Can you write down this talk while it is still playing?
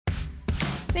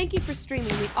Thank you for streaming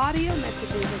the audio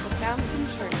messages of the Fountain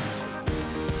Church.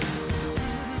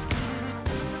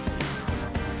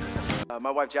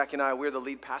 My wife Jackie and I, we're the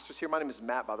lead pastors here. My name is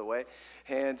Matt, by the way,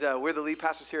 and we're the lead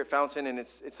pastors here at Fountain, and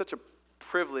it's such a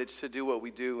privilege to do what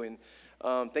we do, and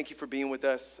thank you for being with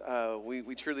us.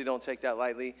 We truly don't take that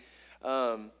lightly.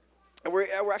 And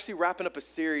we're actually wrapping up a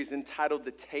series entitled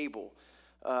The Table.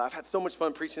 I've had so much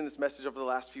fun preaching this message over the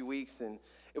last few weeks, and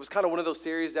it was kind of one of those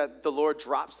series that the Lord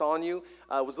drops on you.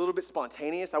 It was a little bit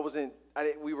spontaneous.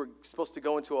 We were supposed to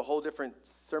go into a whole different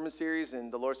sermon series,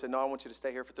 and the Lord said, no, I want you to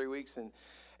stay here for 3 weeks, and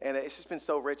it's just been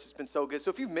so rich. It's been so good. So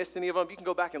if you've missed any of them, you can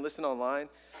go back and listen online,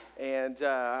 and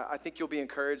I think you'll be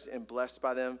encouraged and blessed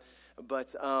by them.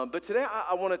 But today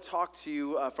I want to talk to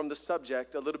you from the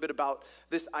subject a little bit about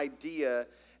this idea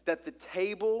that the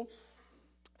table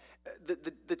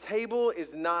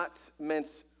is not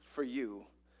meant for you,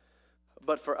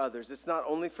 but for others. It's not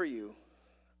only for you,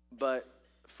 but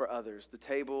for others. The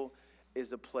table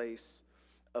is a place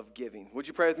of giving. Would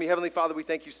you pray with me? Heavenly Father, we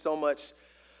thank you so much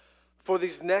for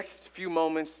these next few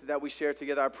moments that we share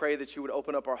together. I pray that you would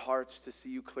open up our hearts to see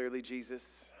you clearly, Jesus.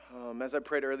 As I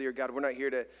prayed earlier, God, we're not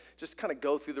here to just kind of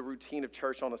go through the routine of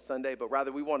church on a Sunday, but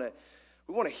rather we want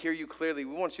to hear you clearly.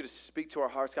 We want you to speak to our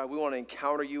hearts, God. We want to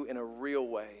encounter you in a real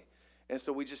way. And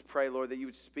so we just pray, Lord, that you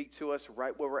would speak to us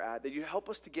right where we're at, that you help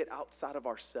us to get outside of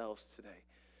ourselves today.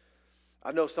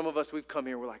 I know some of us, we've come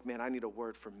here, we're like, man, I need a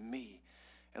word for me.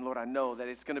 And Lord, I know that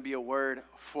it's going to be a word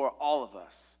for all of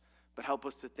us, but help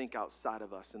us to think outside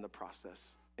of us in the process.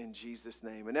 In Jesus'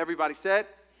 name. And everybody said,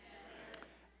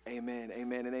 amen,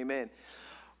 amen, and amen.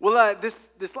 Well,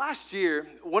 this last year,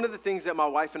 one of the things that my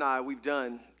wife and I, we've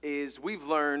done is we've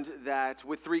learned that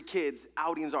with 3 kids,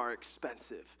 outings are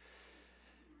expensive.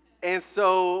 And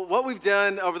so what we've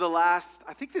done over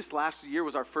this last year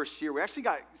was our first year. We actually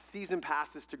got season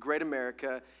passes to Great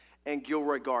America and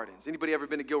Gilroy Gardens. Anybody ever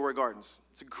been to Gilroy Gardens?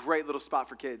 It's a great little spot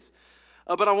for kids.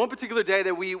 But on one particular day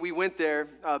that we went there,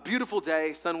 a beautiful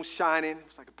day, sun was shining. It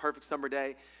was like a perfect summer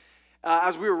day.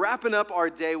 As we were wrapping up our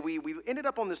day, we ended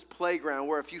up on this playground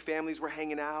where a few families were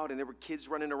hanging out and there were kids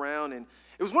running around. And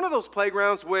it was one of those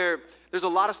playgrounds where there's a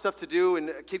lot of stuff to do and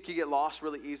a kid could get lost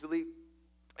really easily.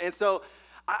 And so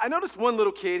I noticed one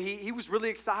little kid, he was really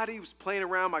excited. He was playing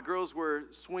around. My girls were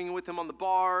swinging with him on the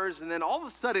bars. And then all of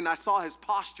a sudden, I saw his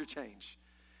posture change.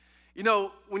 You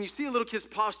know, when you see a little kid's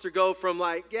posture go from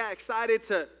like, yeah, excited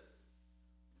to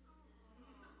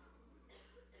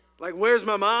like, where's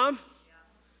my mom?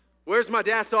 Where's my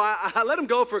dad? So I let him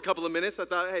go for a couple of minutes. I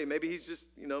thought, hey, maybe he's just,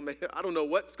 I don't know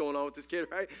what's going on with this kid,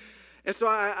 right? And so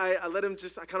I let him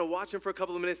I kind of watch him for a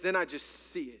couple of minutes. Then I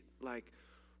just see it, like,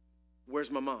 where's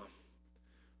my mom?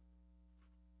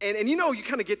 And you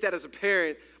kind of get that as a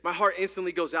parent. My heart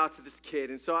instantly goes out to this kid.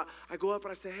 And so I go up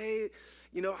and I say, hey,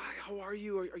 how are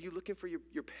you? Are you looking for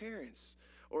your parents?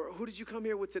 Or who did you come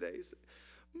here with today? He said,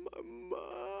 my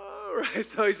mom, right?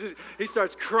 So he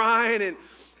starts crying.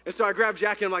 And so I grab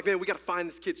Jackie and I'm like, man, we got to find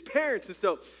this kid's parents. And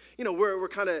so, we're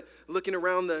kind of looking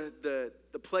around the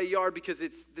play yard because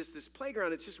it's this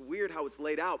playground. It's just weird how it's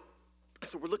laid out.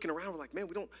 So we're looking around. We're like, man,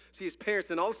 we don't see his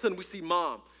parents. And all of a sudden we see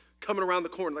mom coming around the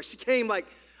corner. Like she came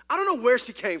I don't know where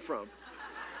she came from,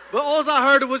 but all I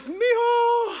heard was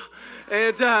mijo,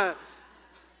 and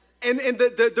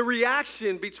the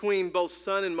reaction between both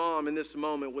son and mom in this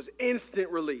moment was instant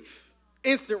relief,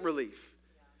 and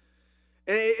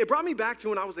it brought me back to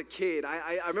when I was a kid.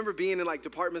 I remember being in like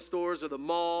department stores or the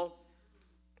mall,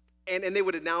 and they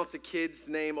would announce a kid's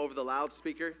name over the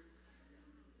loudspeaker.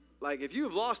 Like if you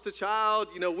have lost a child,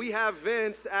 we have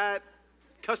Vince at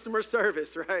customer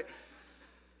service, right?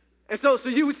 And so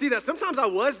you would see that. Sometimes I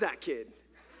was that kid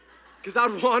because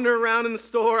I'd wander around in the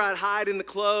store. I'd hide in the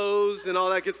clothes and all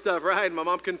that good stuff, right? And my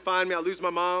mom couldn't find me. I'd lose my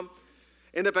mom.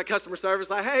 End up at customer service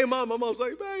like, hey, Mom. My mom's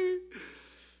like, baby.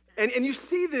 And you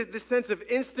see this sense of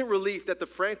instant relief that the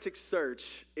frantic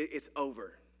search, it's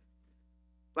over.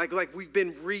 Like we've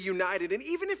been reunited. And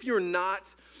even if you're in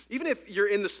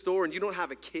the store and you don't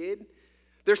have a kid,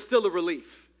 there's still a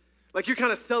relief. Like you're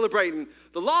kind of celebrating.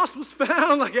 The lost was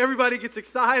found. Like everybody gets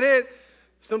excited.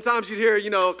 Sometimes you'd hear,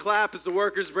 a clap as the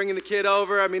workers bringing the kid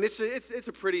over. I mean, it's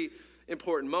a pretty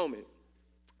important moment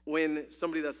when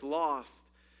somebody that's lost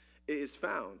is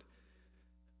found.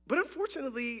 But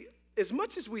unfortunately, as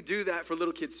much as we do that for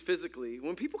little kids physically,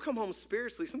 when people come home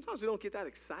spiritually, sometimes we don't get that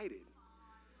excited.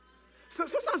 So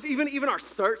sometimes even our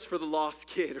search for the lost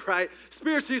kid, right?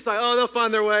 Spiritually, it's like, oh, they'll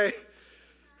find their way.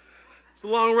 It's a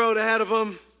long road ahead of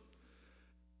them.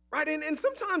 Right, and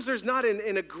sometimes there's not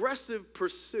an aggressive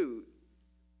pursuit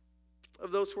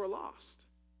of those who are lost.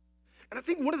 And I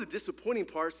think one of the disappointing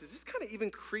parts is this kind of even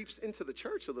creeps into the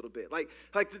church a little bit. Like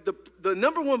the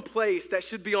number one place that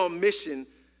should be on mission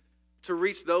to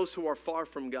reach those who are far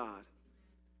from God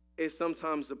is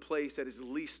sometimes the place that is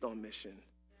least on mission.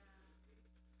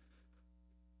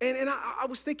 And I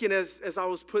was thinking as I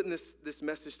was putting this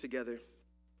message together,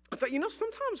 I thought,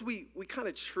 sometimes we kind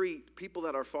of treat people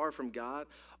that are far from God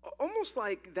almost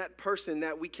like that person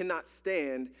that we cannot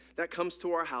stand that comes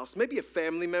to our house, maybe a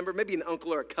family member, maybe an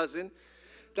uncle or a cousin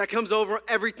that comes over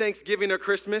every Thanksgiving or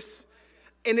Christmas,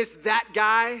 and it's that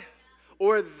guy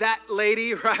or that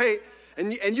lady, right?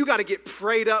 And you got to get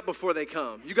prayed up before they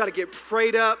come. You got to get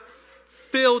prayed up,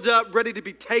 filled up, ready to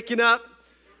be taken up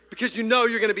because you're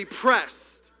going to be pressed.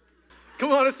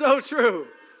 Come on, it's so true.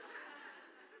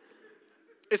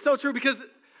 It's so true because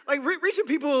reaching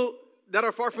people that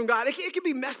are far from God, it can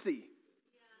be messy.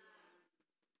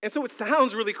 And so it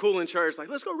sounds really cool in church, like,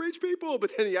 let's go reach people.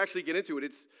 But then you actually get into it,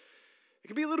 it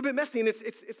can be a little bit messy. And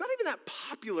it's not even that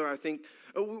popular, I think.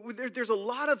 There's a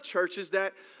lot of churches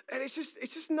and it's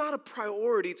just not a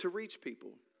priority to reach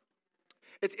people.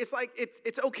 It's like,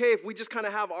 it's okay if we just kind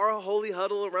of have our holy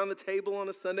huddle around the table on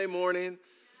a Sunday morning.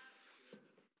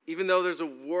 Even though there's a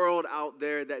world out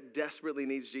there that desperately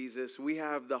needs Jesus, we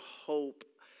have the hope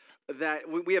that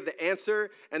we have the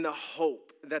answer and the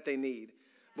hope that they need.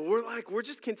 But we're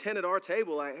just content at our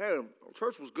table. Like, hey,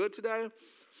 church was good today.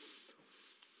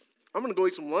 I'm going to go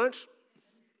eat some lunch.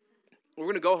 We're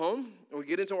going to go home and we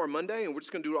get into our Monday and we're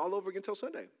just going to do it all over again until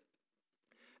Sunday.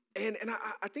 And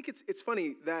I think it's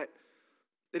funny that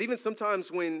even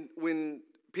sometimes when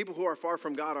people who are far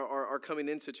from God are coming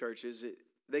into churches,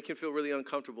 they can feel really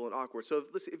uncomfortable and awkward. So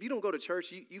listen, if you don't go to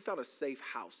church, you found a safe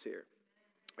house here.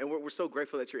 And we're so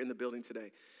grateful that you're in the building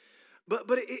today. But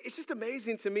it's just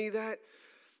amazing to me that,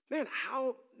 man,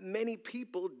 how many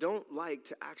people don't like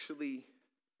to actually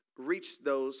reach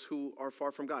those who are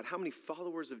far from God. How many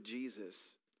followers of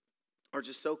Jesus are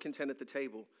just so content at the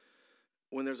table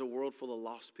when there's a world full of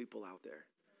lost people out there?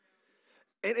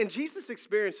 And Jesus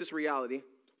experienced this reality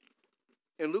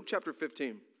in Luke chapter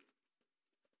 15.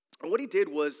 And what he did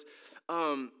was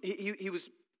he was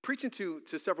preaching to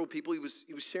several people. He was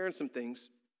sharing some things.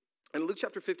 And in Luke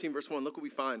chapter 15, verse 1, look what we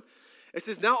find. It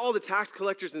says, now all the tax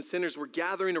collectors and sinners were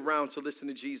gathering around to listen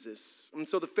to Jesus. And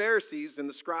so the Pharisees and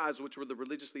the scribes, which were the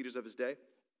religious leaders of his day,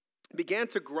 began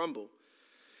to grumble.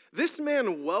 This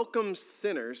man welcomes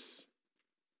sinners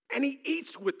and he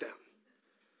eats with them.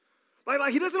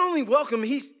 Like he doesn't only welcome,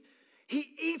 he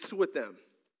eats with them.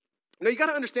 Now you got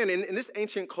to understand, in this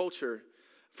ancient culture,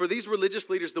 for these religious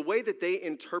leaders, the way that they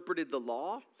interpreted the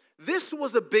law, this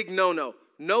was a big no-no.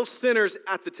 No sinners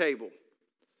at the table.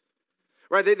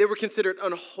 Right? They were considered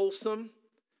unwholesome.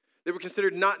 They were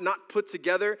considered not put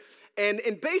together. And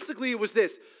basically it was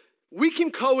this. We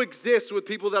can coexist with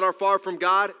people that are far from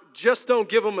God, just don't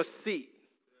give them a seat.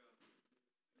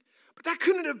 But that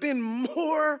couldn't have been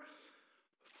more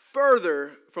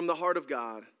further from the heart of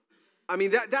God. I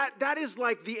mean, that is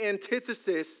like the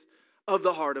antithesis of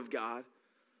the heart of God.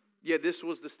 Yet this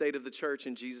was the state of the church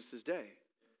in Jesus' day.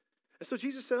 And so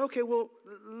Jesus said, okay, well,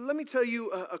 let me tell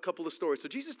you a couple of stories. So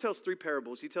Jesus tells three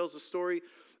parables. He tells the story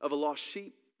of a lost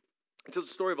sheep. He tells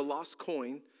the story of a lost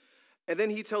coin. And then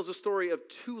he tells the story of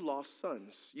two lost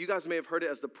sons. You guys may have heard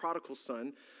it as the prodigal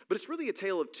son, but it's really a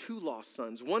tale of two lost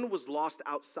sons. One was lost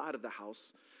outside of the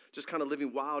house, just kind of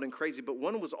living wild and crazy, but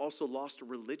one was also lost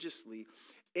religiously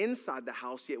inside the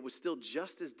house, yet was still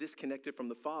just as disconnected from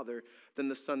the father than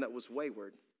the son that was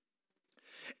wayward.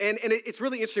 And it's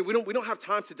really interesting. We don't have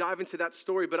time to dive into that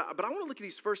story, but I want to look at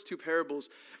these first two parables,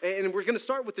 and we're going to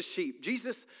start with the sheep.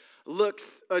 Jesus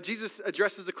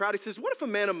addresses the crowd. He says, what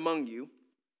man among you,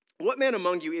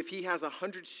 if he has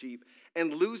 100 sheep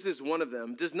and loses one of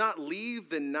them, does not leave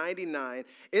the 99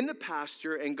 in the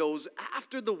pasture and goes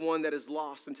after the one that is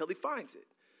lost until he finds it?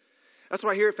 That's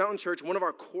why here at Fountain Church, one of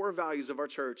our core values of our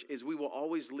church is we will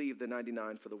always leave the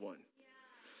 99 for the one.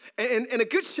 And a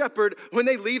good shepherd, when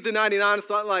they leave the 99, it's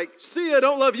not like, see ya,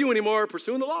 don't love you anymore,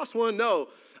 pursuing the lost one. No,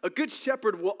 a good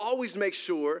shepherd will always make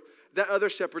sure that other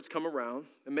shepherds come around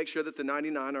and make sure that the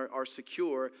 99 are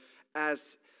secure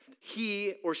as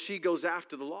he or she goes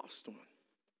after the lost one.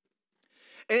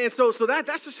 And so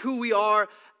that's just who we are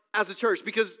as a church,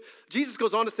 because Jesus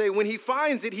goes on to say, when he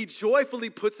finds it, he joyfully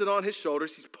puts it on his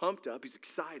shoulders. He's pumped up, he's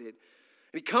excited.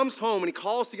 And he comes home and he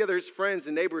calls together his friends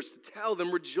and neighbors to tell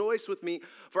them, rejoice with me,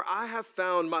 for I have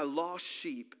found my lost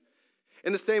sheep.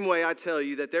 In the same way, I tell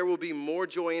you that there will be more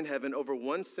joy in heaven over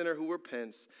one sinner who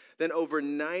repents than over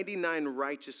 99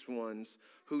 righteous ones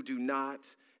who do not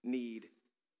need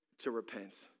to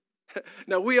repent.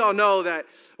 Now, we all know that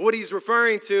what he's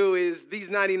referring to is these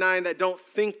 99 that don't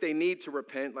think they need to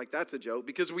repent. Like, that's a joke,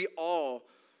 because we all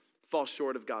fall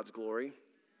short of God's glory.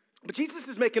 But Jesus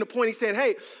is making a point. He's saying,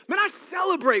 hey, man, I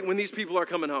celebrate when these people are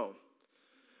coming home.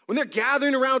 When they're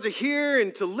gathering around to hear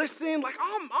and to listen, like,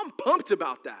 I'm pumped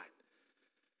about that.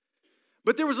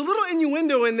 But there was a little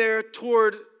innuendo in there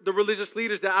toward the religious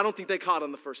leaders that I don't think they caught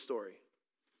on the first story.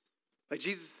 Like,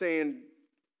 Jesus is saying,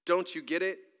 don't you get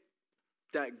it?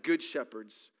 That good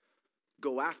shepherds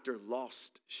go after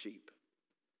lost sheep.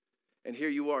 And here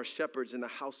you are, shepherds in the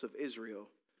house of Israel,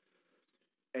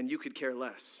 and you could care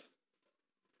less.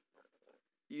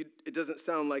 It doesn't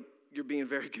sound like you're being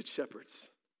very good shepherds,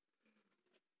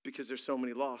 because there's so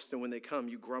many lost, and when they come,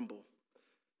 you grumble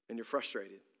and you're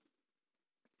frustrated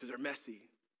because they're messy.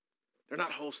 They're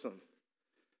not wholesome.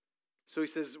 So he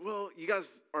says, well, you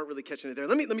guys aren't really catching it there.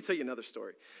 Let me tell you another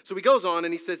story. So he goes on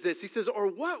and he says this. He says, or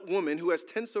what woman who has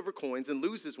 10 silver coins and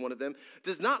loses one of them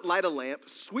does not light a lamp,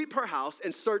 sweep her house,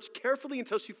 and search carefully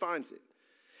until she finds it?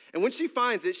 And when she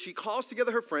finds it, she calls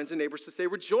together her friends and neighbors to say,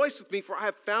 rejoice with me, for I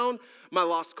have found my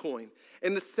lost coin.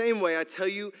 In the same way, I tell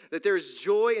you that there is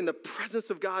joy in the presence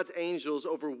of God's angels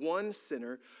over one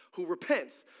sinner who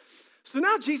repents. So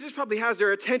now Jesus probably has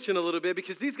their attention a little bit,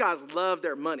 because these guys love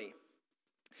their money.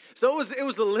 So it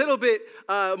was a little bit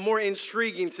more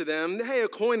intriguing to them. Hey, a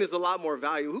coin is a lot more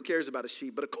value. Who cares about a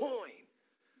sheep? But a coin,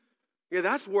 yeah,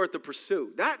 that's worth the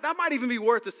pursuit. That might even be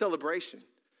worth the celebration.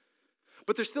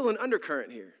 But there's still an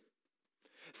undercurrent here.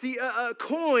 See, a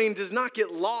coin does not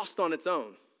get lost on its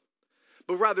own,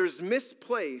 but rather is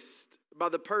misplaced by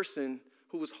the person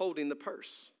who was holding the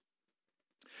purse.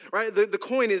 Right? The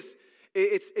coin is,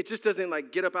 it just doesn't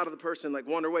like get up out of the person and like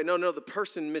wander away. No, the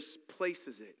person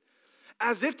misplaces it.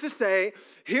 As if to say,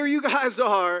 here you guys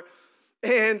are,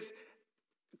 and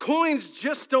coins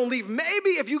just don't leave.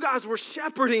 Maybe if you guys were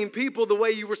shepherding people the way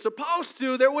you were supposed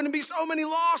to, there wouldn't be so many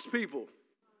lost people.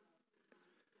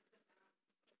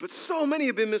 But so many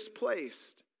have been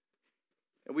misplaced.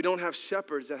 And we don't have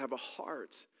shepherds that have a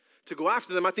heart to go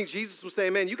after them. I think Jesus was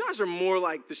saying, man, you guys are more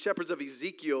like the shepherds of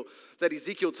Ezekiel that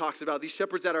Ezekiel talks about. These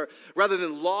shepherds that are, rather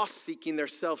than lost-seeking, they're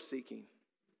self-seeking.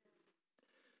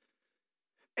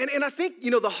 And I think,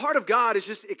 the heart of God is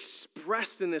just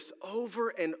expressed in this over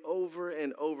and over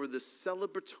and over, the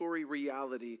celebratory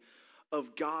reality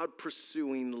of God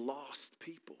pursuing lost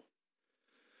people.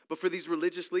 But for these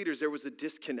religious leaders, there was a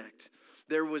disconnect.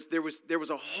 There was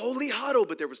a holy huddle,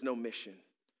 but there was no mission.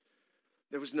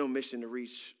 There was no mission to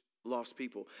reach lost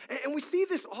people. And we see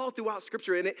this all throughout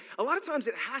Scripture, and a lot of times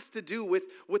it has to do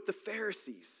with the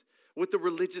Pharisees, with the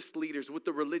religious leaders, with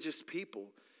the religious people.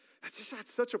 That's just had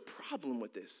such a problem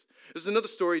with this. There's another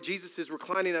story. Jesus is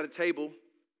reclining at a table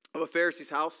of a Pharisee's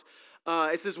house.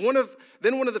 It says,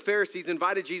 then one of the Pharisees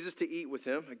invited Jesus to eat with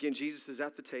him. Again, Jesus is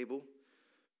at the table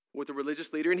with a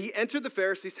religious leader, and he entered the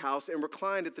Pharisee's house and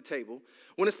reclined at the table.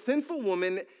 When a sinful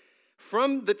woman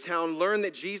from the town learned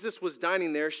that Jesus was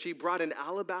dining there, she brought an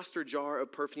alabaster jar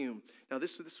of perfume. Now,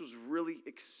 this was really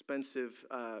expensive.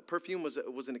 Perfume was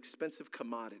an expensive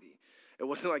commodity. It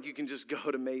wasn't like you can just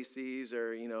go to Macy's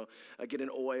or, get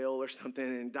an oil or something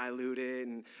and dilute it.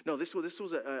 And no, this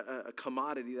was a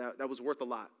commodity that was worth a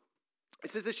lot.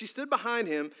 It says that she stood behind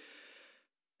him.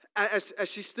 As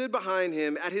she stood behind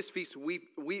him at his feet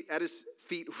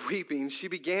weeping, she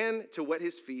began to wet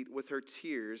his feet with her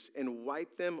tears and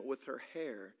wipe them with her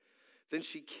hair. Then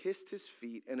she kissed his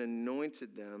feet and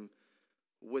anointed them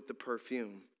with the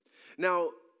perfume. Now,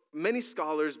 many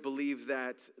scholars believe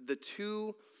that the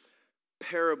two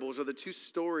parables, or the two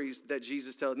stories that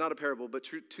Jesus tells, not a parable, but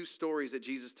two stories that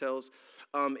Jesus tells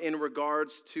in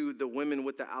regards to the women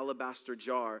with the alabaster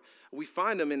jar, we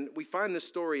find this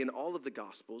story in all of the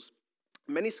Gospels.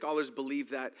 Many scholars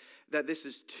believe that this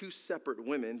is two separate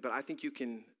women, but I think you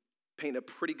can paint a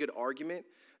pretty good argument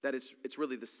that it's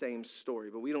really the same story,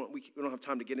 but we don't have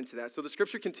time to get into that. So the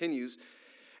scripture continues,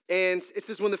 and it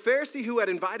says, when the Pharisee who had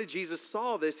invited Jesus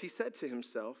saw this, he said to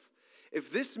himself,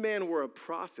 if this man were a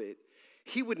prophet,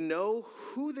 he would know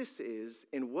who this is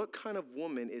and what kind of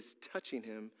woman is touching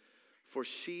him, for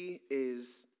she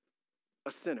is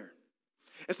a sinner.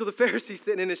 And so the Pharisee's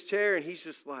sitting in his chair, and he's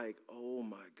just like, oh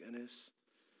my goodness.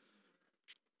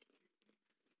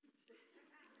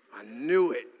 I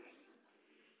knew it.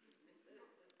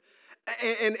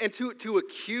 And to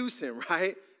accuse him,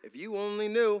 right? If you only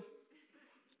knew.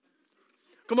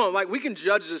 Come on, like we can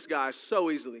judge this guy so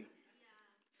easily.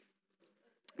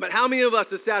 But how many of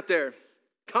us have sat there?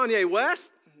 Kanye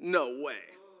West? No way.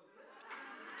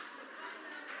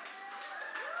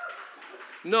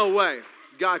 No way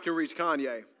God can reach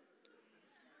Kanye.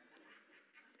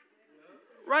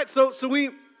 Right, so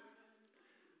we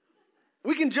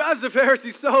We can judge the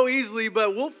Pharisees so easily,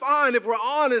 but we'll find, if we're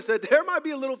honest, that there might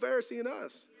be a little Pharisee in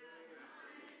us.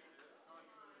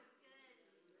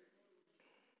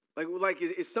 Like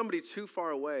is somebody too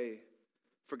far away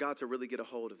for God to really get a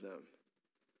hold of them?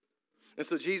 And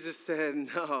so Jesus said,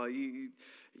 no, you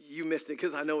missed it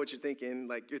because I know what you're thinking.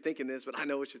 Like, you're thinking this, but I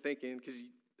know what you're thinking because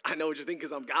I know what you're thinking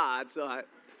because I'm God.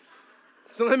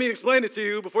 So let me explain it to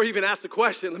you before you even ask the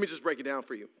question. Let me just break it down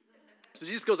for you. So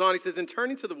Jesus goes on, he says, and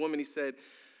turning to the woman, he said,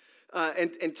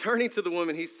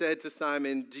 he said to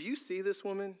Simon, do you see this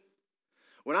woman?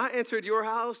 When I entered your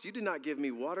house, you did not give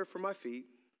me water for my feet,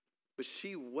 but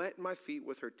she wet my feet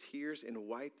with her tears and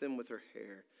wiped them with her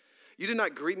hair. You did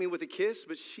not greet me with a kiss,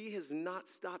 but she has not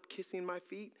stopped kissing my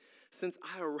feet since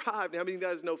I arrived. Now, how many of you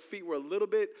guys know feet were a little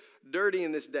bit dirty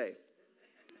in this day?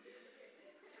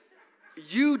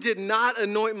 You did not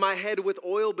anoint my head with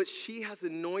oil, but she has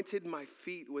anointed my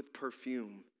feet with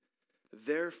perfume.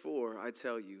 Therefore, I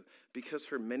tell you, because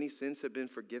her many sins have been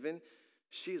forgiven,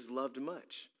 she is loved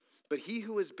much. But he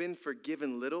who has been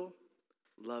forgiven little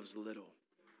loves little.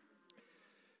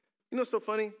 You know what's so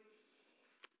funny?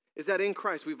 Is that in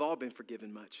Christ, we've all been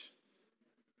forgiven much.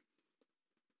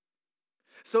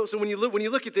 So when you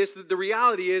look at this, the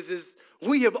reality is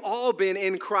we have all been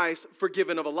in Christ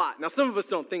forgiven of a lot. Now, some of us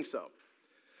don't think so.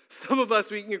 Some of us,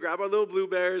 we can grab our little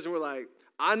blueberries and we're like,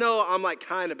 I know I'm like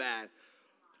kind of bad,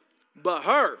 but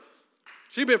her,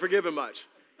 she's been forgiven much.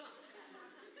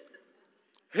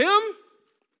 Him?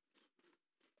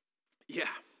 Yeah,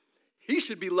 he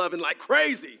should be loving like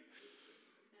crazy.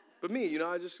 But me, I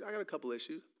got a couple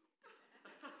issues.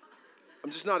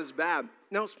 I'm just not as bad.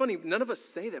 Now, it's funny, none of us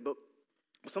say that, but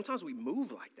sometimes we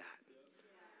move like that.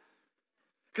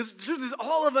 Because the truth is,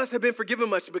 all of us have been forgiven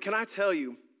much, but can I tell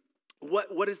you,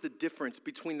 what is the difference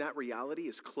between that reality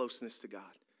is closeness to God.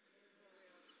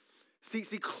 See,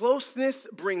 closeness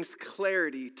brings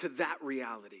clarity to that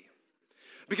reality.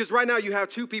 Because right now you have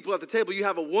two people at the table. You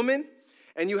have a woman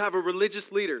and you have a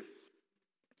religious leader.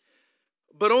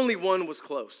 But only one was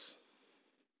close.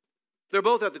 They're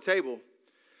both at the table,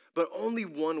 but only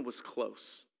one was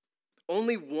close.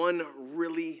 Only one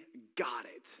really got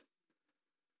it.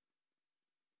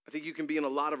 I think you can be in a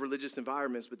lot of religious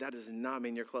environments, but that does not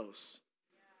mean you're close.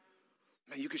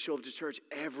 Man, you can show up to church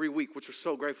every week, which we're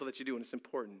so grateful that you do, and it's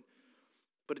important.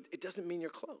 But it doesn't mean you're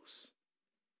close.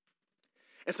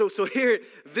 And so here,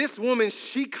 this woman,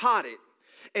 she caught it.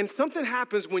 And something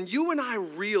happens when you and I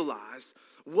realize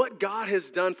what God has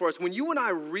done for us. When you and I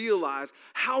realize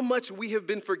how much we have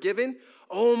been forgiven,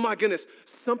 oh my goodness,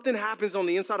 something happens on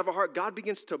the inside of our heart. God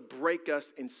begins to break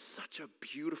us in such a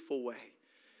beautiful way.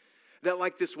 That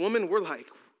like this woman, we're like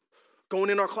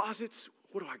going in our closets.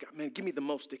 What do I got? Man, give me the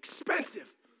most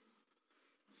expensive.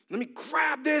 Let me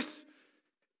grab this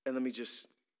and let me just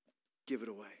give it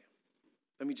away.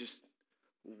 Let me just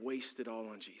waste it all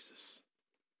on Jesus.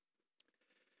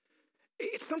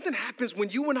 Something happens when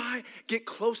you and I get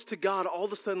close to God. All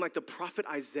of a sudden, like the prophet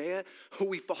Isaiah, who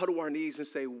we fall to our knees and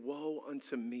say, woe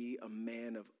unto me, a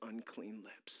man of unclean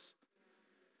lips.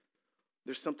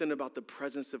 There's something about the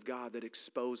presence of God that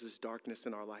exposes darkness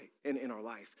in our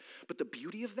life. But the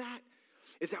beauty of that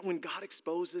is that when God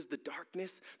exposes the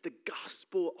darkness, the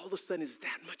gospel all of a sudden is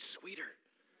that much sweeter.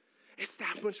 It's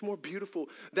that much more beautiful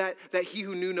that he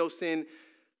who knew no sin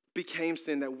became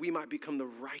sin, that we might become the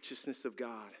righteousness of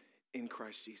God in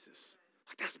Christ Jesus.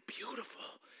 Like, that's beautiful.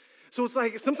 So it's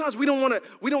like sometimes we don't want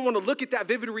to look at that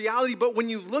vivid reality, but when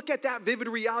you look at that vivid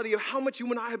reality of how much you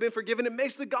and I have been forgiven, it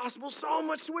makes the gospel so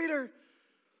much sweeter.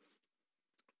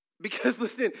 Because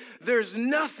listen, there's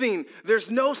nothing, there's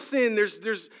no sin,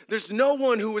 there's no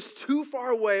one who is too far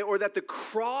away or that the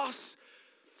cross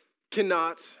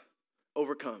cannot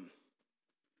overcome.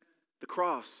 The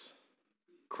cross,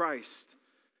 Christ,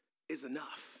 is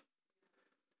enough.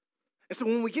 And so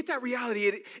when we get that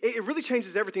reality, it really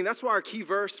changes everything. That's why our key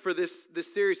verse for this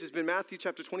series has been Matthew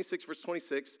chapter 26, verse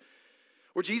 26,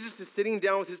 where Jesus is sitting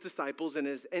down with his disciples, and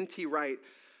as N.T. Wright,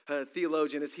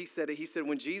 theologian, as he said it, he said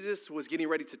when Jesus was getting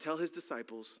ready to tell his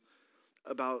disciples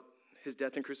about his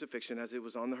death and crucifixion as it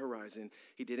was on the horizon,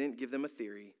 he didn't give them a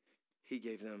theory, he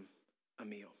gave them a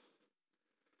meal.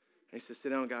 And he said, sit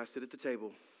down, guys, sit at the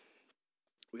table.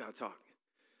 We got to talk.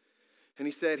 And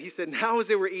he said, now as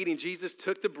they were eating, Jesus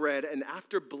took the bread, and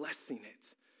after blessing it,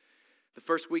 the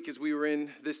first week as we were in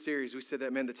this series, we said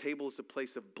that, man, the table is a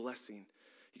place of blessing.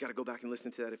 You got to go back and listen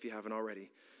to that if you haven't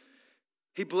already.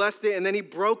 He blessed it, and then he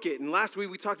broke it. And last week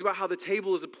we talked about how the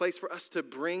table is a place for us to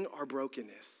bring our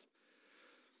brokenness.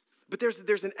 But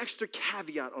there's an extra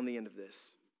caveat on the end of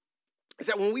this. is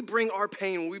that when we bring our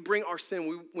pain, when we bring our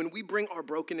sin, when we bring our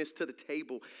brokenness to the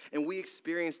table and we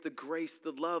experience the grace,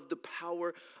 the love, the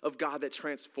power of God that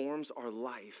transforms our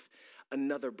life,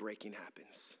 another breaking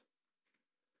happens.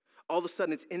 All of a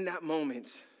sudden, it's in that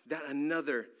moment that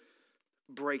another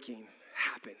breaking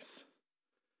happens.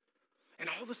 And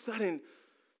all of a sudden,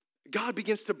 God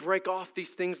begins to break off these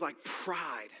things like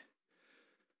pride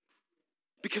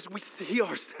because we see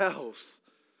ourselves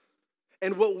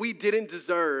and what we didn't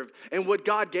deserve and what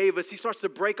God gave us. He starts to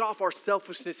break off our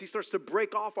selfishness. He starts to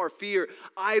break off our fear,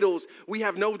 idols. We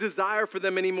have no desire for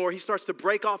them anymore. He starts to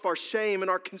break off our shame and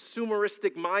our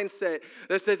consumeristic mindset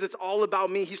that says it's all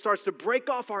about me. He starts to break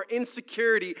off our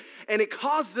insecurity, and it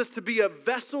causes us to be a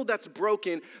vessel that's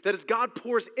broken, that as God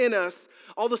pours in us,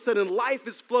 all of a sudden life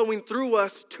is flowing through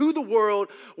us to the world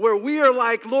where we are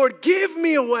like, Lord, give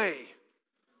me away.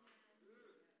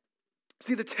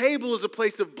 See, the table is a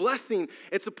place of blessing.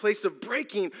 It's a place of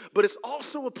breaking, but it's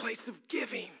also a place of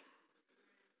giving.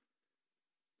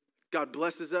 God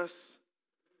blesses us,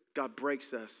 God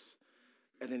breaks us,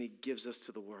 and then he gives us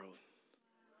to the world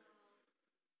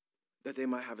that they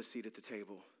might have a seat at the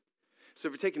table. So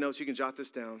if you're taking notes, you can jot this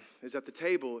down, is that the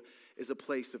table is a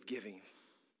place of giving.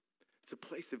 It's a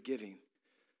place of giving.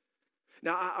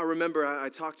 Now, I remember I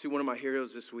talked to one of my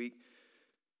heroes this week,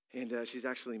 and she's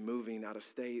actually moving out of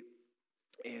state.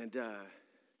 And,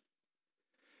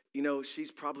 she's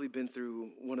probably been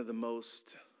through one of the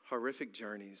most horrific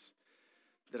journeys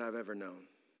that I've ever known.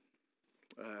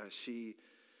 She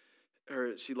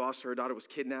lost her daughter, was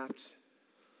kidnapped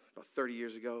about 30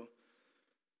 years ago.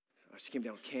 She came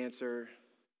down with cancer.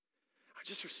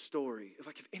 Just her story.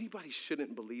 Like, if anybody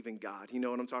shouldn't believe in God, you know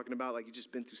what I'm talking about? Like, you've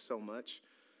just been through so much.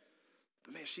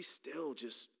 But, man, she's still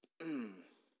just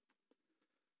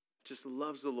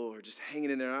loves the Lord, just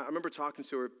hanging in there. I remember talking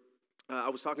to her. I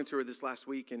was talking to her this last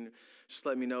week, and just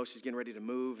letting me know she's getting ready to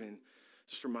move, and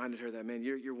just reminded her that, man,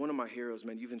 you're one of my heroes,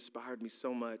 man. You've inspired me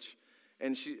so much.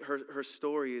 And her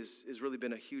story has really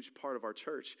been a huge part of our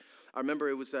church. I remember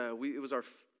it was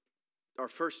our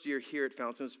first year here at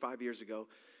Fountain. It was 5 years ago,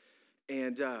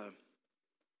 and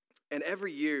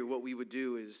every year what we would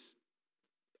do is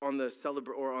on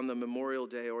the Memorial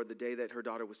Day or the day that her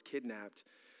daughter was kidnapped,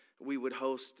 we would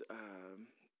host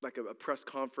like a press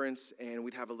conference, and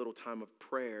we'd have a little time of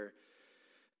prayer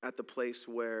at the place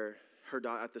where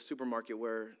at the supermarket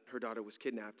where her daughter was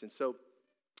kidnapped. And so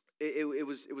it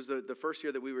was the first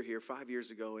year that we were here 5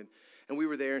 years ago, and we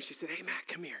were there, and she said, "Hey, Matt,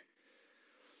 come here."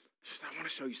 She said, "I want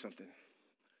to show you something."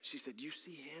 She said, "Do you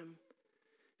see him?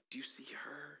 Do you see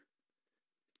her?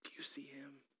 Do you see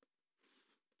him?"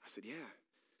 I said, "Yeah."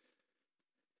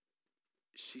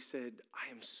 She said, "I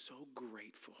am so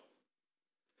grateful.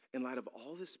 In light of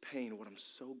all this pain, what I'm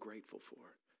so grateful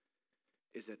for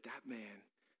is that man,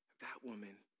 that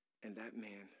woman, and that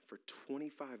man for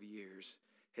 25 years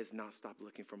has not stopped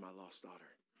looking for my lost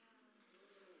daughter."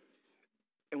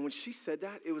 And when she said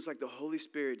that, it was like the Holy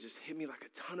Spirit just hit me like a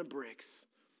ton of bricks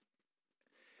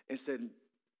and said,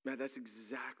 "Man, that's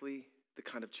exactly the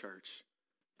kind of church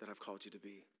that I've called you to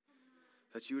be.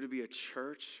 That you to be a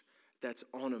church that's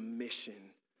on a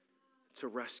mission to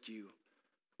rescue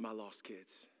my lost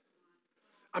kids."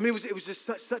 I mean, it was just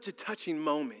such a touching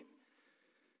moment.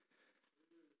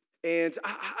 And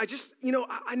I just,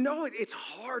 I know it's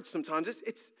hard sometimes.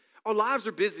 It's our lives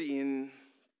are busy, and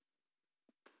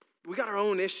we got our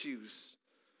own issues.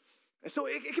 And so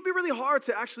it can be really hard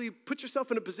to actually put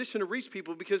yourself in a position to reach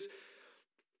people because,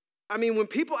 I mean, when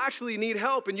people actually need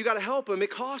help and you got to help them, it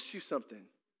costs you something.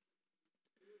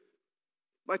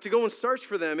 Like to go and search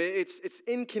for them, it's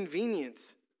inconvenient.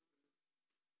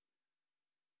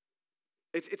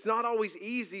 It's not always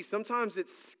easy. Sometimes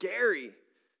it's scary.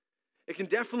 It can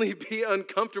definitely be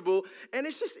uncomfortable, and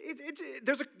it's just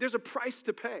there's a price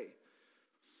to pay.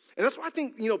 And that's why I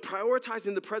think,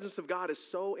 prioritizing the presence of God is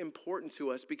so important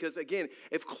to us because, again,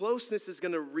 if closeness is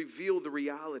going to reveal the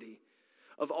reality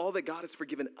of all that God has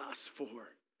forgiven us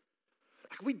for,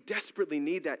 like we desperately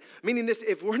need that. Meaning this,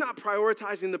 if we're not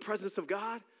prioritizing the presence of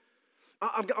God,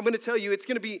 I'm going to tell you, it's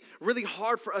going to be really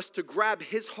hard for us to grab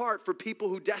his heart for people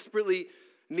who desperately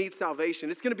need salvation.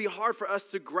 It's going to be hard for us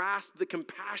to grasp the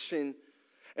compassion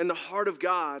and the heart of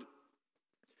God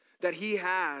that he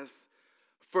has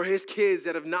for his kids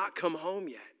that have not come home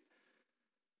yet.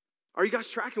 Are you guys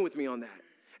tracking with me on that?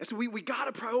 And so we got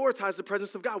to prioritize the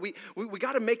presence of God. We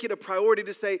got to make it a priority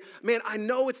to say, man, I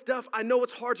know it's tough. I know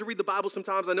it's hard to read the Bible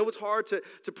sometimes. I know it's hard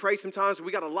to pray sometimes.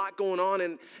 We got a lot going on.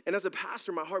 And as a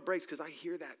pastor, my heart breaks because I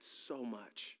hear that so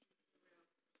much.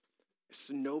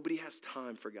 So nobody has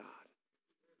time for God.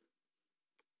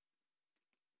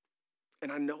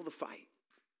 And I know the fight.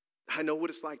 I know what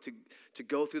it's like to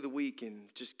go through the week and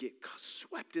just get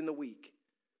swept in the week.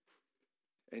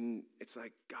 And it's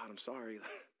like, God, I'm sorry.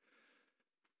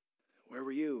 Where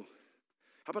were you?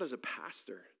 How about as a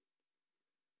pastor?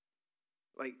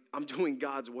 Like, I'm doing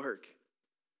God's work.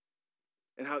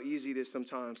 And how easy it is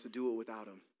sometimes to do it without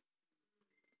him.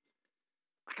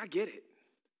 Like, I get it.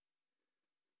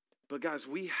 But guys,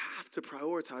 we have to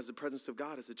prioritize the presence of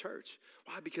God as a church.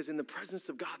 Why? Because in the presence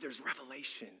of God, there's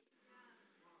revelation.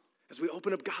 As we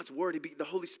open up God's word, the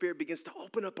Holy Spirit begins to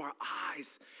open up our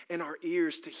eyes and our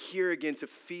ears to hear again, to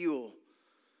feel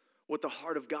what the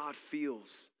heart of God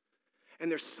feels. And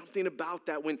there's something about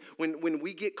that when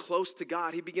we get close to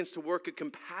God, he begins to work a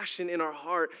compassion in our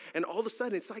heart. And all of a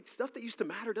sudden, it's like stuff that used to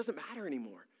matter doesn't matter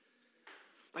anymore.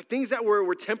 Like things that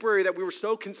were temporary, that we were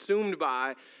so consumed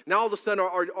by, now all of a sudden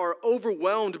are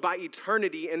overwhelmed by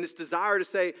eternity and this desire to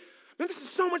say, man, this is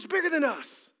so much bigger than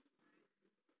us.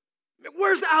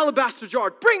 Where's the alabaster jar?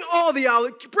 Bring all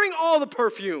the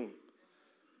perfume.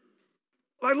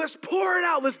 Like, let's pour it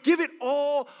out. Let's give it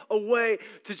all away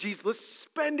to Jesus. Let's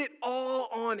spend it all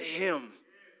on him.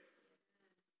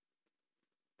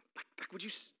 Like would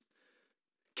you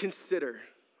consider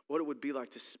what it would be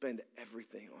like to spend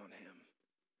everything on him?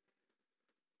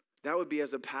 That would be,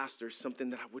 as a pastor,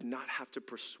 something that I would not have to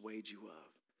persuade you of.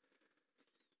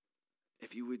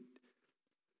 If you would,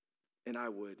 and I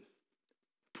would,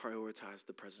 prioritize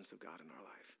the presence of God in our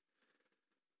life.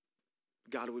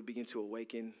 God would begin to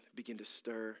awaken, begin to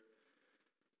stir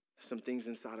some things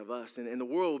inside of us. And the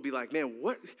world would be like, man,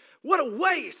 what a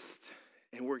waste.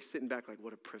 And we're sitting back like,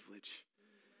 what a privilege.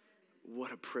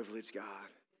 What a privilege, God.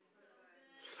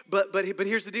 But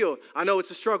here's the deal. I know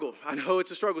it's a struggle.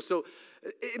 So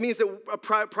it means that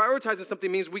prioritizing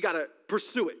something means we got to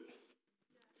pursue it.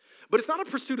 But it's not a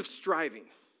pursuit of striving.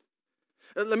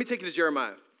 Let me take you to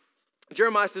Jeremiah.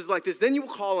 Jeremiah says like this, then you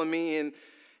will call on me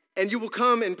and you will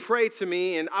come and pray to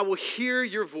me, and I will hear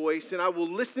your voice and I will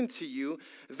listen to you.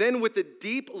 Then with a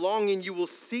deep longing you will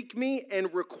seek me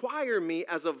and require me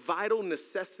as a vital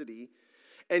necessity,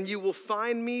 and you will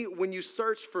find me when you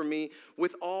search for me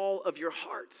with all of your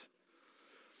heart.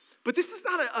 But this is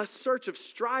not a search of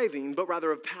striving, but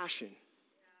rather of passion.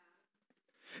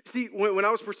 See, when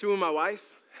I was pursuing my wife,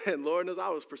 and Lord knows I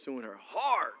was pursuing her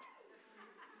hard.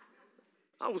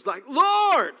 I was like,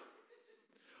 Lord,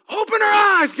 open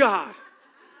her eyes, God.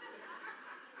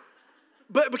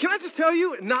 But can I just tell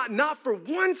you, not for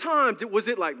one time was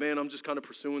it like, man, I'm just kind of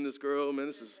pursuing this girl,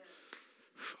 man,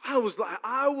 I was like,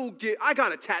 I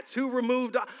got a tattoo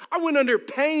removed. I went under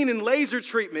pain and laser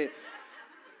treatment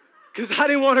because I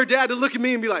didn't want her dad to look at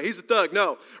me and be like, he's a thug.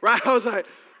 No, right? I was like,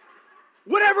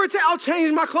 whatever it takes, I'll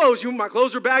change my clothes. My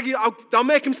clothes are baggy, I'll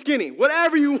make them skinny.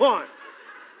 Whatever you want.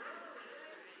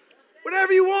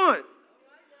 Whatever you want.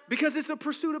 Because it's a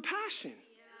pursuit of passion.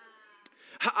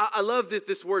 I love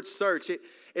this word search.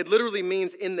 It literally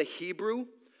means in the Hebrew,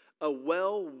 a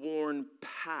well-worn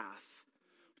path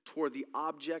toward the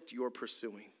object you're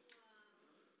pursuing.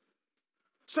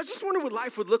 So I just wonder what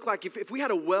life would look like if we had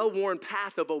a well-worn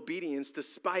path of obedience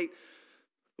despite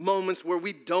moments where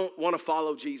we don't want to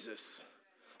follow Jesus.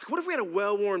 Like, what if we had a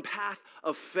well-worn path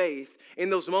of faith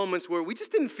in those moments where we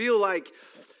just didn't feel like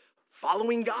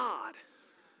following God?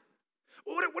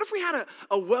 What if we had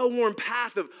a well-worn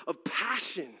path of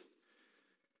passion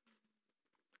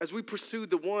as we pursued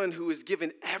the one who has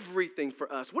given everything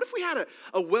for us? What if we had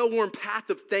a well-worn path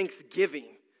of thanksgiving?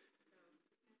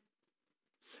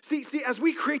 See, as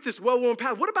we create this well-worn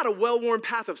path, what about a well-worn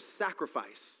path of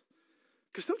sacrifice?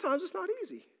 Because sometimes it's not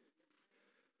easy.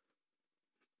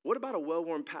 What about a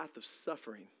well-worn path of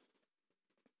suffering?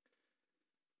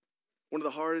 One of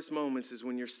the hardest moments is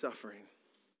when you're suffering.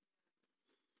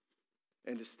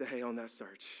 And to stay on that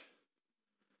search.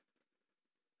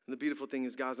 And the beautiful thing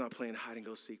is God's not playing hide and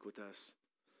go seek with us.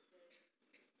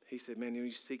 He said, man, when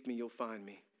you seek me, you'll find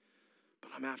me. But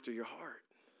I'm after your heart.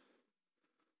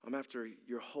 I'm after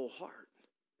your whole heart.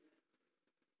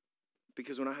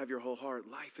 Because when I have your whole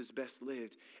heart, life is best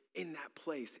lived in that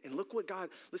place. And look what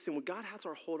when God has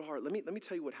our whole heart, let me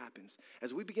tell you what happens.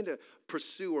 As we begin to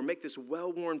pursue or make this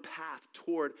well-worn path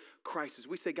toward Christ, as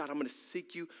we say, God, I'm going to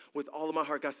seek you with all of my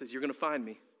heart, God says, you're going to find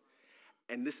me.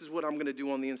 And this is what I'm going to do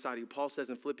on the inside of you. Paul says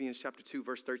in Philippians chapter 2,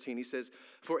 verse 13, he says,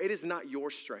 for it is not your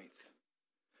strength.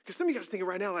 Because some of you guys thinking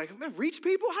right now, like, man, reach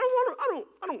people? I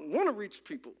don't want to reach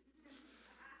people.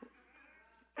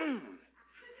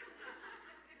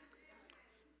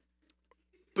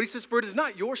 But he says, for it is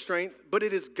not your strength, but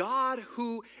it is God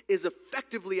who is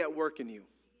effectively at work in you.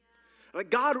 Like,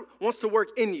 God wants to work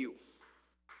in you.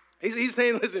 He's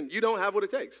saying, listen, you don't have what it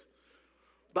takes,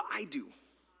 but I do.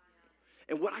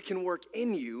 And what I can work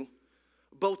in you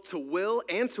both to will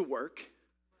and to work.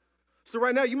 So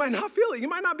right now, you might not feel it. You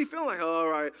might not be feeling like, oh, all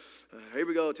right, here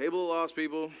we go, table of lost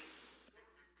people.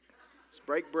 Let's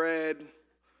break bread.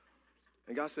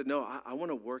 And God said, no, I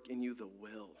want to work in you the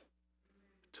will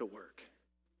to work.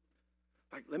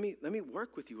 Like, let me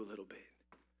work with you a little bit.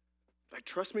 Like,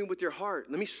 trust me with your heart.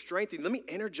 Let me strengthen you. Let me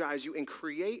energize you and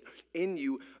create in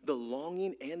you the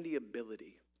longing and the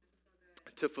ability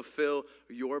to fulfill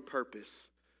your purpose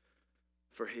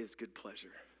for his good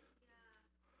pleasure.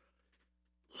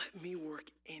 Let me work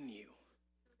in you.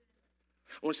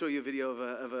 I want to show you a video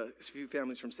of a few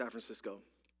families from San Francisco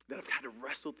that have had to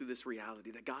wrestle through this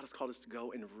reality that God has called us to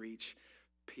go and reach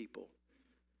people.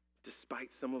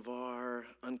 Despite some of our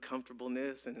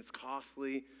uncomfortableness and it's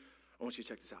costly, I want you to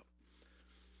check this out.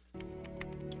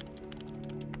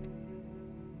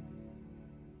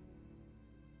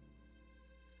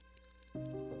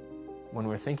 When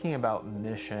we're thinking about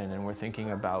mission and we're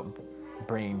thinking about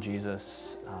bringing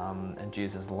Jesus and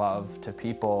Jesus' love to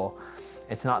people,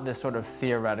 it's not this sort of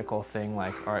theoretical thing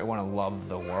like, all right, I want to love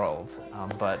the world.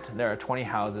 But there are 20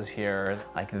 houses here.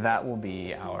 Like, that will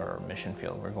be our mission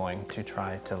field. We're going to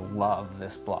try to love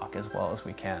this block as well as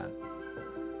we can.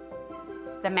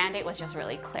 The mandate was just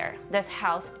really clear. This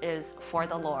house is for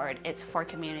the Lord. It's for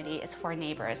community. It's for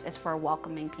neighbors. It's for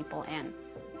welcoming people in.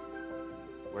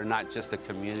 We're not just a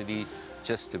community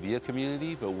just to be a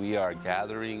community, but we are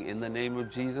gathering in the name of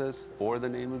Jesus, for the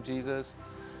name of Jesus,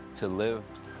 to live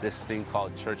this thing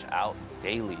called church out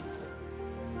daily.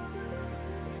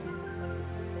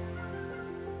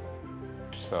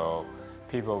 So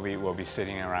people will be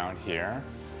sitting around here.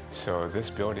 So this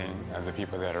building, the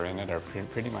people that are in it are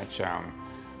pretty much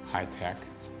high-tech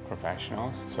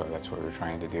professionals. So that's what we're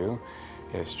trying to do,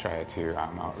 is try to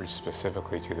outreach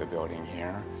specifically to the building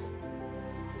here.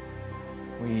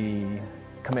 We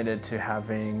committed to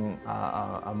having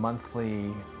a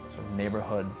monthly sort of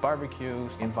neighborhood barbecue.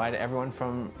 Invited everyone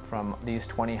from these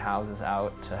 20 houses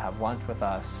out to have lunch with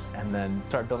us, and then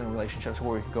start building relationships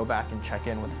where we could go back and check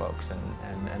in with folks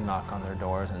and knock on their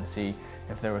doors and see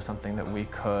if there was something that we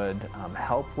could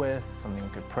help with, something we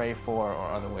could pray for, or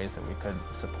other ways that we could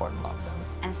support and love them.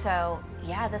 And so,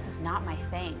 yeah, this is not my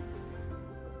thing.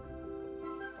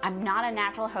 I'm not a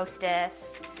natural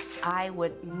hostess. I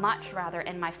would much rather,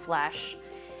 in my flesh,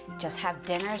 just have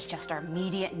dinners, just our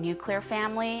immediate nuclear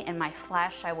family. In my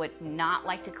flesh, I would not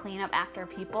like to clean up after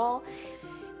people.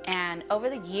 And over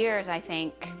the years, I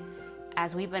think,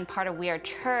 as we've been part of We Are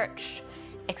Church,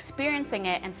 experiencing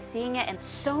it and seeing it in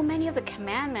so many of the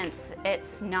commandments,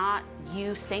 it's not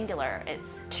you singular.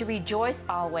 It's to rejoice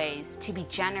always, to be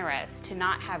generous, to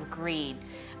not have greed,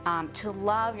 to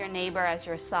love your neighbor as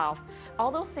yourself.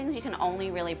 All those things you can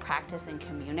only really practice in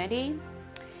community.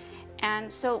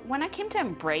 And so when I came to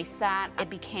embrace that, it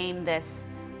became this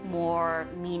more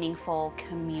meaningful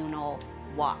communal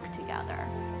walk together.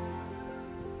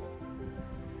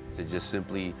 To just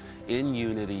simply, in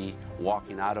unity,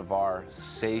 walking out of our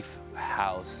safe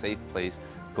house, safe place,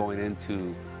 going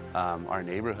into our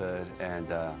neighborhood and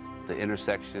the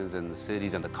intersections and the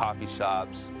cities and the coffee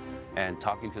shops, and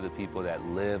talking to the people that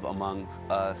live amongst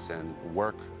us and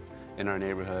work in our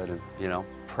neighborhood, and, you know,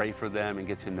 pray for them and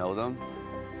get to know them.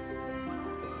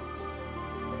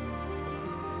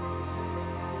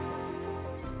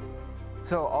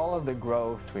 So all of the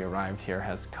growth we arrived here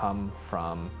has come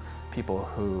from people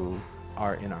who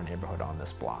are in our neighborhood on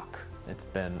this block. It's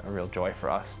been a real joy for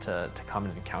us to come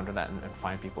and encounter that and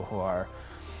find people who are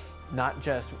not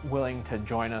just willing to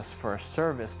join us for a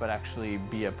service, but actually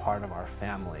be a part of our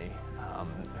family,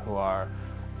 who are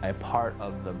a part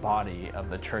of the body of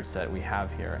the church that we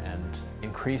have here, and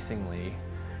increasingly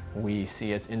we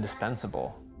see as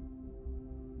indispensable.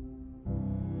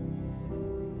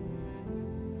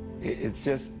 It's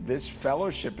just, this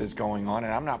fellowship is going on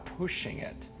and I'm not pushing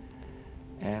it.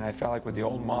 And I felt like with the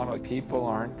old model, people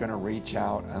aren't going to reach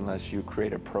out unless you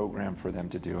create a program for them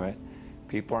to do it.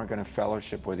 People aren't going to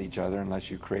fellowship with each other unless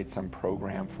you create some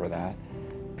program for that.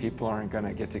 People aren't going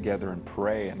to get together and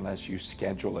pray unless you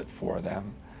schedule it for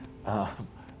them.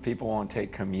 People won't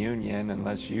take communion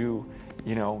unless you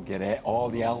get all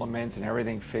the elements and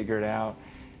everything figured out.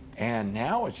 And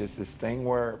now it's just this thing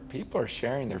where people are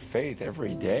sharing their faith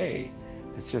every day.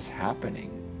 It's just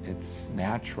happening. It's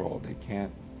natural. They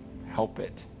can't help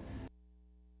it.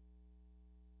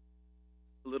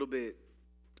 It's a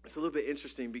little bit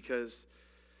interesting because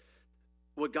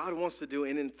what God wants to do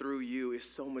in and through you is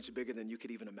so much bigger than you could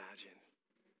even imagine.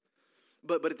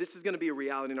 But if this is going to be a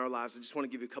reality in our lives, I just want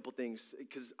to give you a couple things,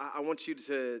 because I want you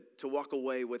to walk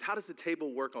away with, how does the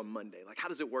table work on Monday? Like, how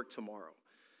does it work tomorrow?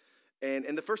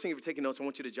 And the first thing, if you're taking notes, I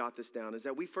want you to jot this down, is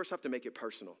that we first have to make it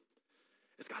personal.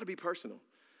 It's got to be personal.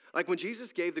 Like when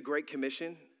Jesus gave the Great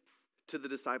Commission to the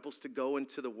disciples to go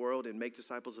into the world and make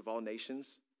disciples of all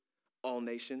nations,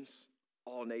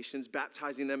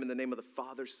 baptizing them in the name of the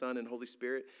Father, Son, and Holy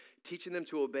Spirit, teaching them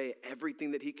to obey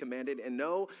everything that he commanded. And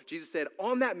no, Jesus said,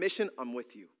 on that mission, I'm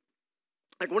with you.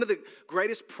 Like one of the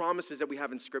greatest promises that we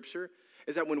have in Scripture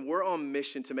is that when we're on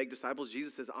mission to make disciples,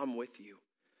 Jesus says, I'm with you.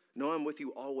 No, I'm with you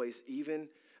always, even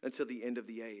until the end of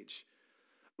the age.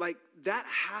 Like that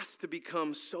has to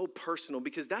become so personal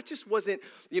because that just wasn't,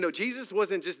 Jesus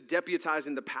wasn't just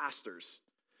deputizing the pastors.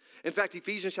 In fact,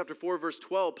 Ephesians chapter 4, verse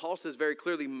 12, Paul says very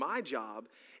clearly, my job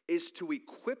is to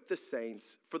equip the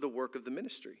saints for the work of the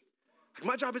ministry. Like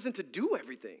my job isn't to do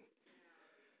everything,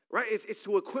 right? It's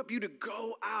to equip you to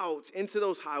go out into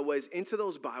those highways, into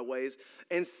those byways,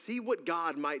 and see what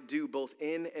God might do both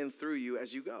in and through you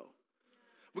as you go.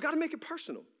 We got to make it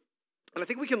personal. And I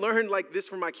think we can learn like this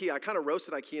from IKEA. I kind of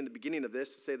roasted IKEA in the beginning of this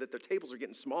to say that their tables are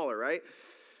getting smaller, right?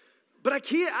 But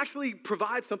IKEA actually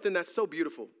provides something that's so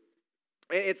beautiful.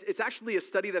 It's actually a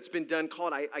study that's been done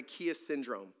called IKEA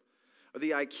syndrome, or the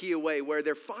IKEA way, where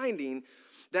they're finding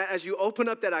that as you open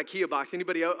up that IKEA box,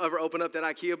 anybody ever open up that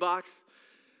IKEA box?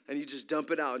 And you just dump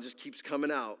it out and just keeps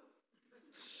coming out.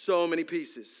 So many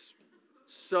pieces,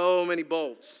 so many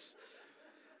bolts.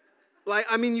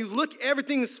 You look,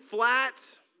 everything's flat,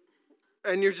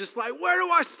 and you're just like, where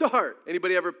do I start?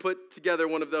 Anybody ever put together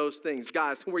one of those things?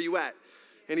 Guys, where you at?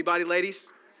 Anybody, ladies?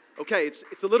 Okay, it's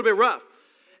a little bit rough.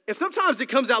 And sometimes it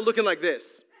comes out looking like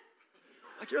this.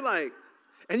 Like you're like,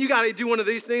 and you got to do one of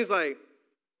these things like,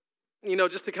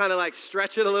 just to kind of like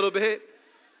stretch it a little bit.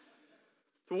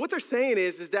 But what they're saying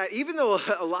is that even though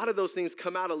a lot of those things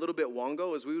come out a little bit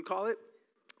wongo, as we would call it,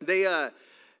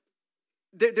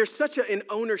 there's such an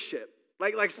ownership.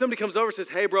 Like somebody comes over and says,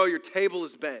 hey, bro, your table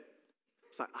is bent.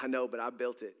 It's like, I know, but I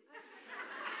built it.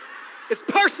 It's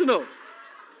personal.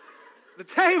 The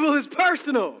table is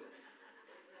personal.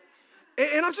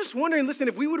 And I'm just wondering, listen,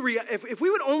 if we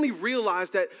would only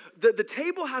realize that the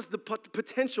table has the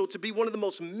potential to be one of the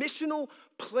most missional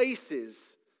places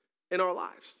in our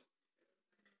lives.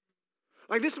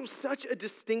 Like this was such a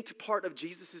distinct part of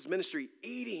Jesus' ministry,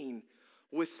 eating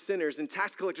with sinners and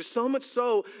tax collectors, so much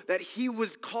so that he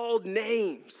was called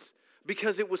names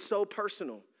because it was so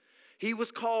personal. He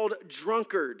was called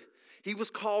drunkard. He was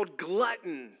called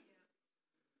glutton.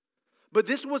 But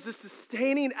this was the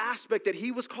sustaining aspect that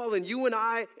he was calling you and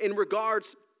I in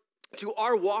regards to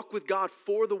our walk with God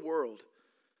for the world,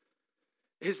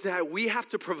 is that we have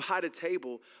to provide a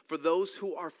table for those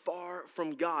who are far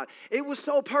from God. It was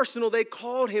so personal, they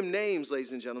called him names,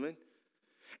 ladies and gentlemen.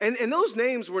 And those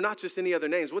names were not just any other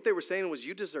names. What they were saying was,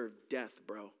 you deserve death,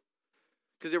 bro.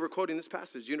 Because they were quoting this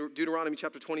passage, Deuteronomy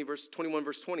chapter 20, verse 21,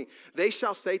 verse 20. They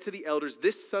shall say to the elders,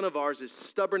 this son of ours is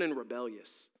stubborn and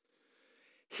rebellious.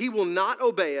 He will not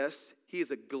obey us. He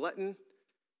is a glutton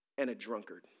and a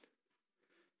drunkard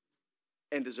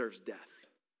and deserves death.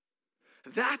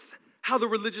 That's how the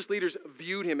religious leaders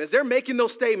viewed him. As they're making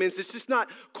those statements, it's just not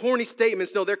corny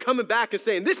statements. No, they're coming back and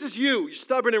saying, this is you. You're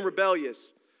stubborn and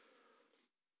rebellious.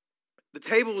 The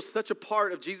table was such a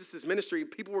part of Jesus' ministry.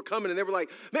 People were coming and they were like,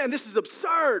 man, this is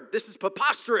absurd. This is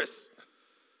preposterous.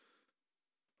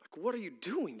 Like, what are you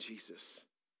doing, Jesus?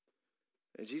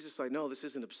 And Jesus is like, no, this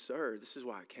isn't absurd. This is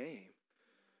why I came.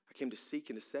 I came to seek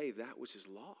and to save that which is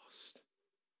lost.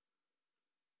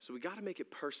 So we got to make it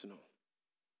personal.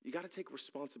 You got to take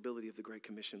responsibility of the Great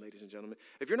Commission, ladies and gentlemen.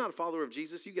 If you're not a follower of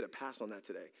Jesus, you get a pass on that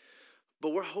today. But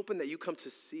we're hoping that you come to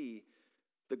see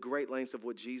the great lengths of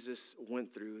what Jesus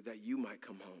went through, that you might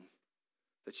come home,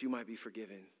 that you might be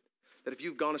forgiven. That if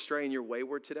you've gone astray and you're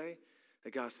wayward today,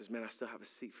 that God says, man, I still have a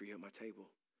seat for you at my table.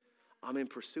 I'm in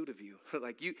pursuit of you.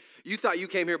 Like you thought you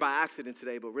came here by accident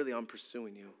today, but really I'm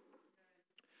pursuing you.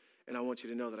 And I want you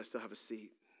to know that I still have a seat.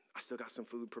 I still got some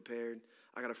food prepared.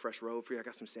 I got a fresh robe for you. I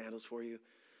got some sandals for you.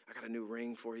 I got a new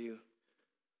ring for you.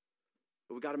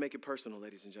 But we got to make it personal,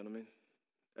 ladies and gentlemen.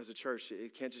 As a church,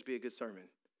 it can't just be a good sermon.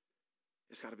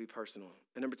 It's got to be personal.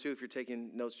 And number two, if you're taking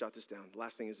notes, jot this down. The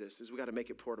last thing is this, is we got to make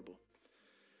it portable.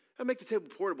 I make the table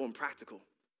portable and practical.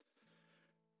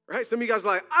 Right? Some of you guys are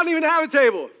like, I don't even have a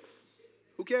table.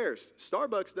 Who cares?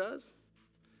 Starbucks does.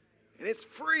 And it's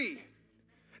free.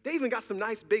 They even got some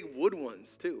nice big wood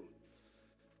ones too.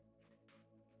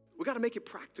 We got to make it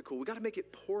practical. We got to make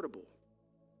it portable.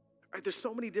 Right? There's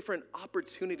so many different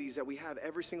opportunities that we have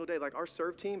every single day. Like our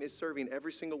serve team is serving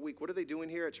every single week. What are they doing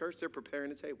here at church? They're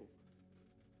preparing a table.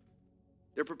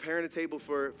 They're preparing a table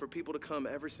for people to come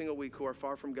every single week who are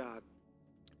far from God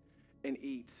and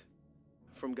eat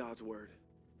from God's word.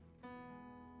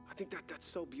 I think that's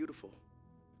so beautiful.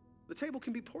 The table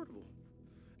can be portable.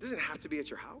 It doesn't have to be at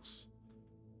your house.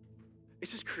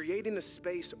 It's just creating a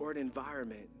space or an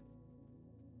environment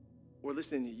where,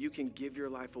 listen, you can give your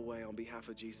life away on behalf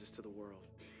of Jesus to the world.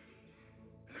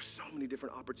 And there's so many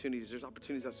different opportunities. There's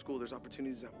opportunities at school. There's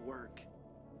opportunities at work.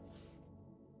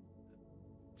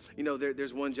 You know,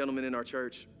 there's one gentleman in our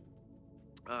church,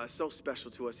 so special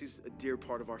to us. He's a dear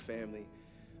part of our family.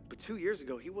 But 2 years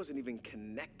ago, he wasn't even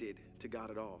connected to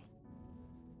God at all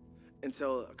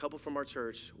until a couple from our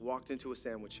church walked into a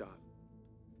sandwich shop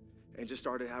and just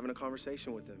started having a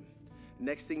conversation with him.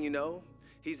 Next thing you know,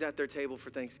 he's at their table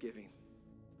for Thanksgiving.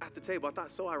 At the table. I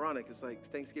thought so ironic. It's like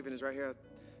Thanksgiving is right here.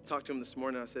 I talked to him this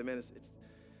morning. I said, man,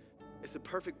 it's a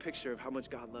perfect picture of how much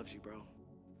God loves you, bro.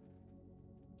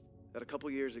 That a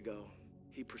couple years ago,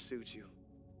 he pursued you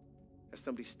as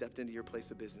somebody stepped into your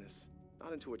place of business,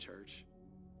 not into a church,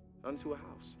 not into a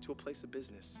house, to a place of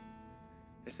business,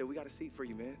 and said, we got a seat for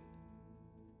you, man.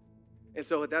 And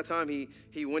so at that time,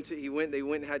 they went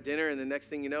and had dinner, and the next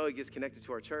thing you know, he gets connected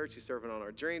to our church. He's serving on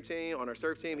our dream team, on our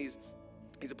serve team. He's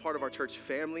a part of our church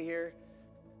family here.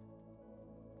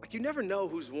 Like, you never know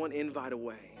who's one invite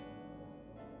away.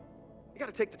 You got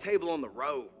to take the table on the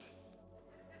road.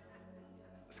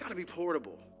 It's got to be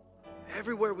portable.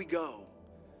 Everywhere we go,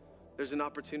 there's an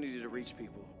opportunity to reach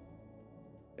people.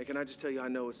 And can I just tell you, I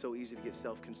know it's so easy to get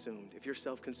self-consumed. If you're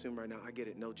self-consumed right now, I get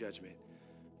it, no judgment.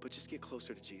 But just get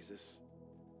closer to Jesus.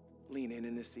 Lean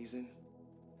in this season.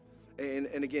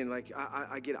 And again, like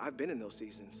I get it, I've been in those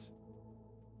seasons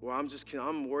where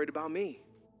I'm worried about me.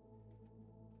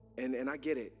 And I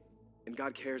get it. And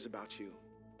God cares about you.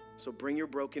 So bring your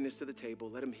brokenness to the table.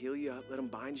 Let him heal you up. Let him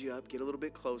bind you up. Get a little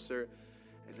bit closer.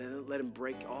 And then let him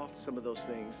break off some of those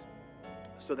things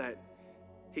so that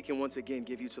he can once again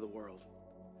give you to the world.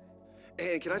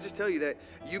 And can I just tell you that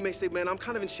you may say, man, I'm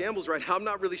kind of in shambles right now. I'm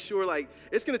not really sure. Like,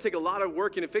 it's going to take a lot of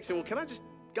working and fixing. Well,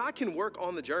 God can work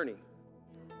on the journey.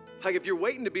 Like, if you're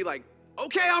waiting to be like,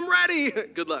 okay, I'm ready,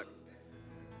 good luck.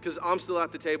 Because I'm still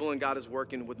at the table and God is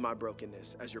working with my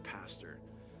brokenness as your pastor.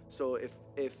 So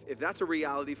if that's a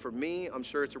reality for me, I'm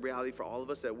sure it's a reality for all of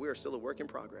us that we are still a work in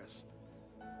progress.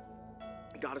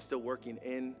 God is still working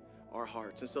in our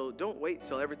hearts. And so don't wait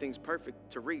till everything's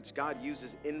perfect to reach. God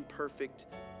uses imperfect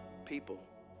people.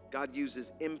 God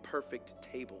uses imperfect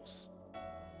tables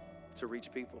to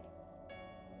reach people.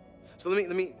 So let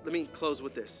me close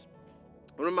with this.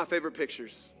 One of my favorite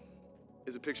pictures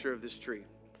is a picture of this tree.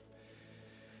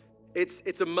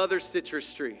 It's a mother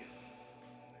citrus tree.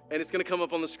 And it's going to come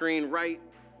up on the screen right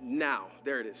now.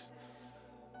 There it is.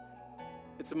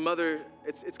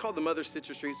 It's called the mother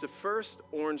citrus tree. It's the first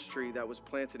orange tree that was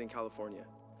planted in California.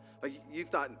 Like, you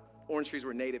thought orange trees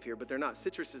were native here, but they're not.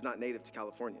 Citrus is not native to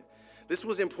California. This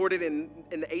was imported in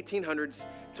the 1800s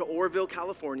to Oroville,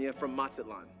 California from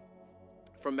Mazatlan,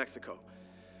 from Mexico.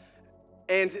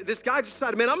 And this guy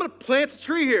decided, man, I'm going to plant a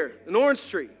tree here, an orange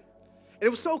tree. And it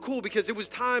was so cool because it was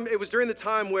during the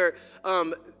time where,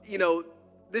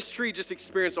 this tree just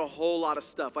experienced a whole lot of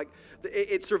stuff. Like,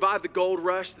 it survived the gold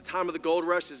rush. The time of the gold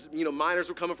rush is, miners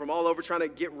were coming from all over trying to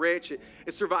get rich.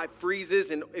 It survived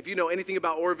freezes. And if you know anything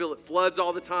about Oroville, it floods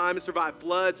all the time. It survived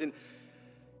floods. And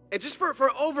just for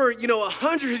over,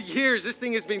 100 years, this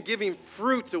thing has been giving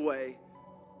fruits away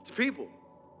to people.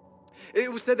 It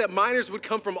was said that miners would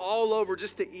come from all over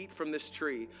just to eat from this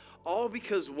tree, all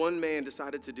because one man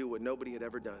decided to do what nobody had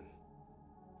ever done,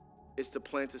 is to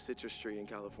plant a citrus tree in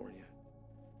California,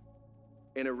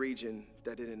 in a region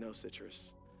that didn't know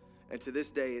citrus. And to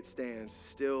this day, it stands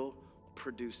still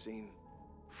producing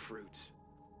fruit.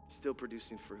 Still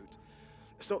producing fruit.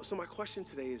 So my question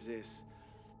today is this.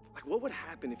 Like, what would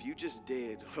happen if you just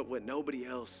did what nobody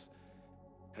else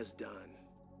has done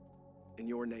in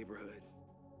your neighborhood,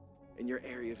 in your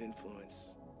area of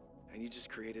influence, and you just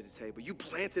created a table? You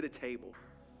planted a table.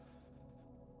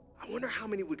 I wonder how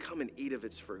many would come and eat of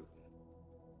its fruit.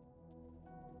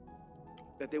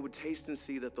 That they would taste and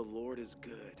see that the Lord is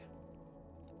good.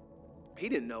 He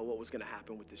didn't know what was going to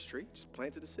happen with this tree. Just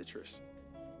planted a citrus.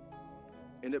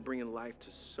 Ended up bringing life to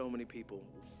so many people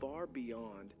far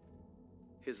beyond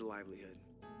his livelihood.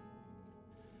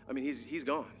 I mean, he's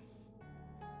gone,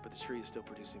 but the tree is still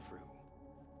producing fruit.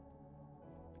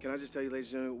 Can I just tell you,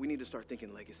 ladies and gentlemen, we need to start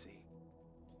thinking legacy.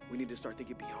 We need to start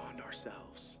thinking beyond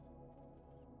ourselves.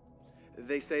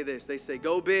 They say this,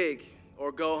 go big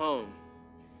or go home.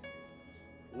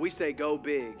 We say go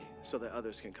big so that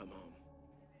others can come home.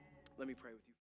 Let me pray with you.